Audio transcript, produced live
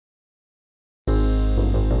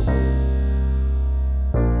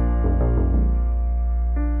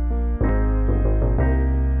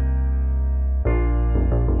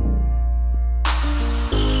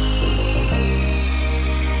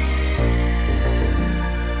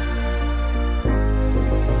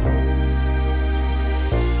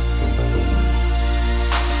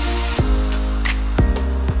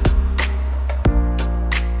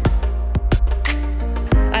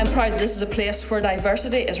this is a place where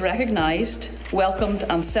diversity is recognised, welcomed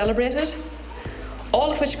and celebrated,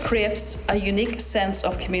 all of which creates a unique sense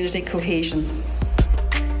of community cohesion.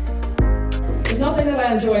 There's nothing that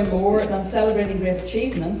I enjoy more than celebrating great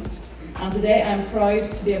achievements, and today I'm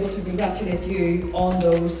proud to be able to congratulate you on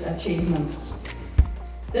those achievements.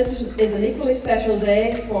 This is an equally special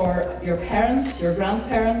day for your parents, your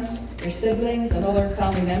grandparents, your siblings and other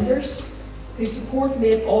family members whose support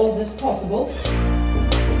made all of this possible.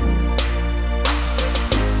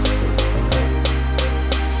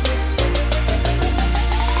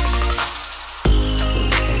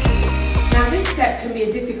 Now this step can be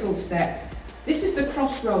a difficult step. This is the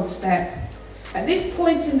crossroads step. At this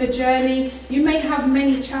point in the journey, you may have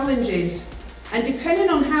many challenges. And depending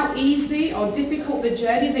on how easy or difficult the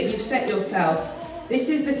journey that you've set yourself, this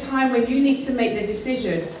is the time when you need to make the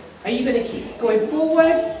decision. Are you going to keep going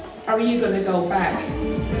forward, or are you going to go back?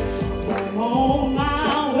 I'm on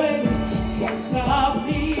my way, can't stop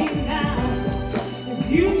me now, 'cause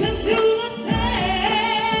you can do the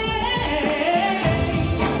same.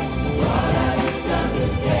 What have you done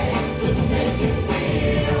today to make you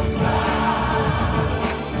feel proud?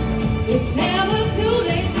 It's never too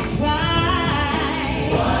late to try.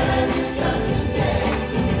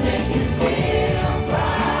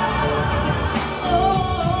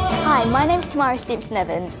 Hi, my name is Tamara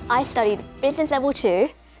Stevenson-Evans. I studied Business Level 2,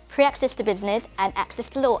 Pre-Access to Business and Access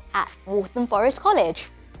to Law at Waltham Forest College.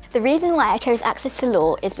 The reason why I chose Access to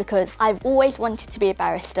Law is because I've always wanted to be a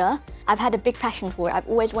barrister. I've had a big passion for it. I've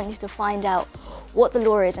always wanted to find out what the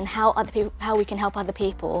law is and how we can help other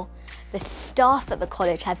people. The staff at the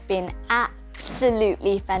college have been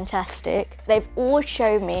absolutely fantastic. They've all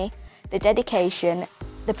shown me the dedication,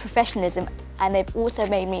 the professionalism, and they've also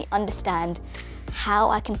made me understand how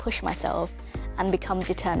I can push myself and become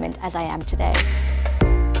determined as I am today.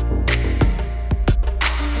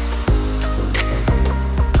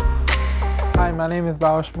 Hi, my name is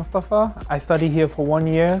Bawash Mustafa. I studied here for 1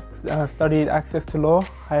 year, studied Access to Law,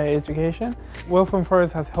 Higher Education. Waltham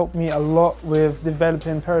Forest has helped me a lot with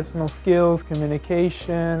developing personal skills,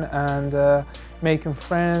 communication and making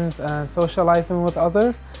friends and socializing with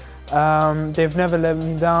others. They've never let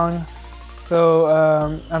me down. So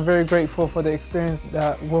I'm very grateful for the experience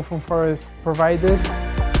that Waltham Forest provided.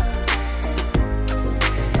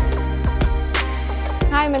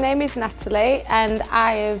 Hi, my name is Natalie and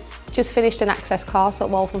I have just finished an access course at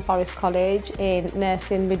Waltham Forest College in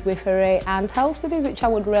nursing, midwifery and health studies, which I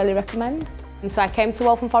would really recommend. And so I came to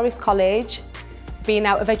Waltham Forest College, been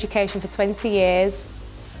out of education for 20 years,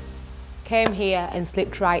 came here and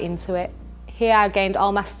slipped right into it. Here I gained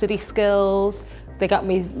all my study skills. They got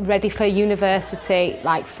me ready for university,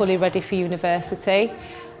 like fully ready for university.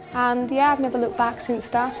 And yeah, I've never looked back since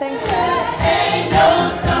starting.